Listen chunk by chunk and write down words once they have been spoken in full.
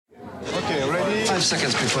5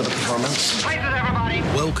 seconds before the performance. Places, everybody.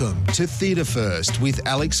 Welcome to Theatre First with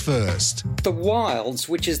Alex First. The Wilds,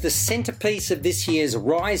 which is the centrepiece of this year's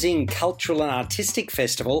Rising Cultural and Artistic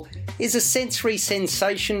Festival, is a sensory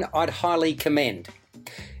sensation I'd highly commend.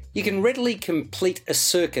 You can readily complete a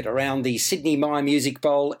circuit around the Sydney Myer Music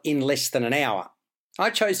Bowl in less than an hour.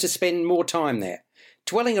 I chose to spend more time there,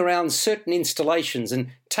 dwelling around certain installations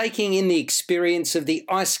and taking in the experience of the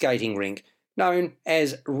ice skating rink, known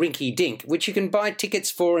as Rinky Dink, which you can buy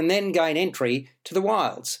tickets for and then gain entry to the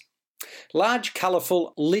Wilds. Large,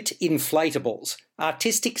 colourful, lit inflatables,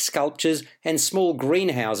 artistic sculptures and small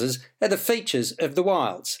greenhouses are the features of the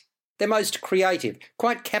Wilds. They're most creative,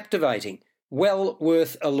 quite captivating, well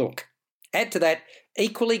worth a look. Add to that,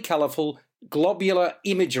 equally colourful, globular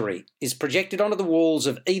imagery is projected onto the walls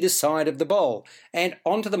of either side of the bowl and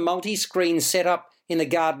onto the multi-screen setup in the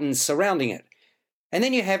gardens surrounding it. And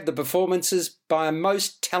then you have the performances by a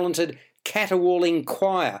most talented caterwauling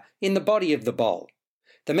choir in the body of the bowl.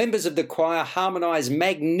 The members of the choir harmonise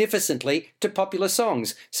magnificently to popular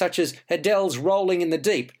songs, such as Adele's Rolling in the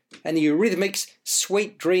Deep and the Eurythmics'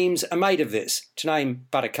 Sweet Dreams Are Made of This, to name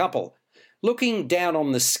but a couple. Looking down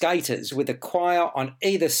on the skaters with a choir on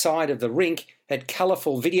either side of the rink at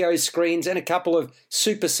colourful video screens and a couple of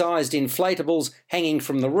supersized inflatables hanging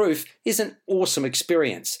from the roof is an awesome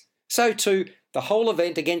experience. So too, the whole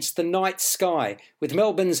event against the night sky, with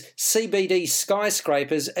Melbourne's CBD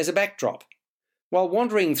skyscrapers as a backdrop. While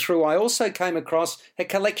wandering through, I also came across a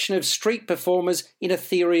collection of street performers in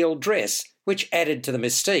ethereal dress, which added to the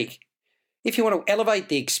mystique. If you want to elevate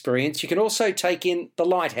the experience, you can also take in the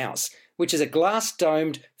Lighthouse, which is a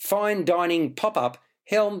glass-domed, fine dining pop-up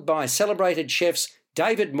helmed by celebrated chefs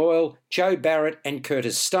David Moyle, Joe Barrett and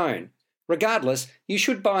Curtis Stone. Regardless, you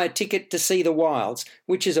should buy a ticket to see the Wilds,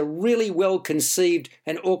 which is a really well-conceived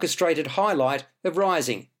and orchestrated highlight of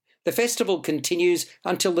Rising. The festival continues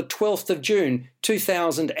until the 12th of June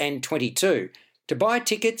 2022. To buy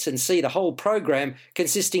tickets and see the whole program,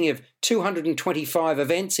 consisting of 225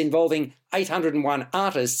 events involving 801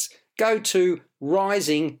 artists, go to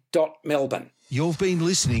rising.melbourne. You've been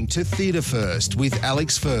listening to Theatre First with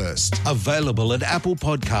Alex First. Available at Apple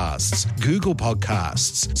Podcasts, Google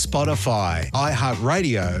Podcasts, Spotify,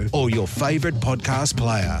 iHeartRadio, or your favourite podcast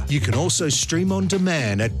player. You can also stream on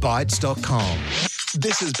demand at Bytes.com.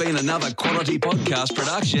 This has been another quality podcast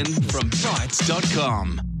production from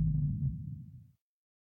Bytes.com.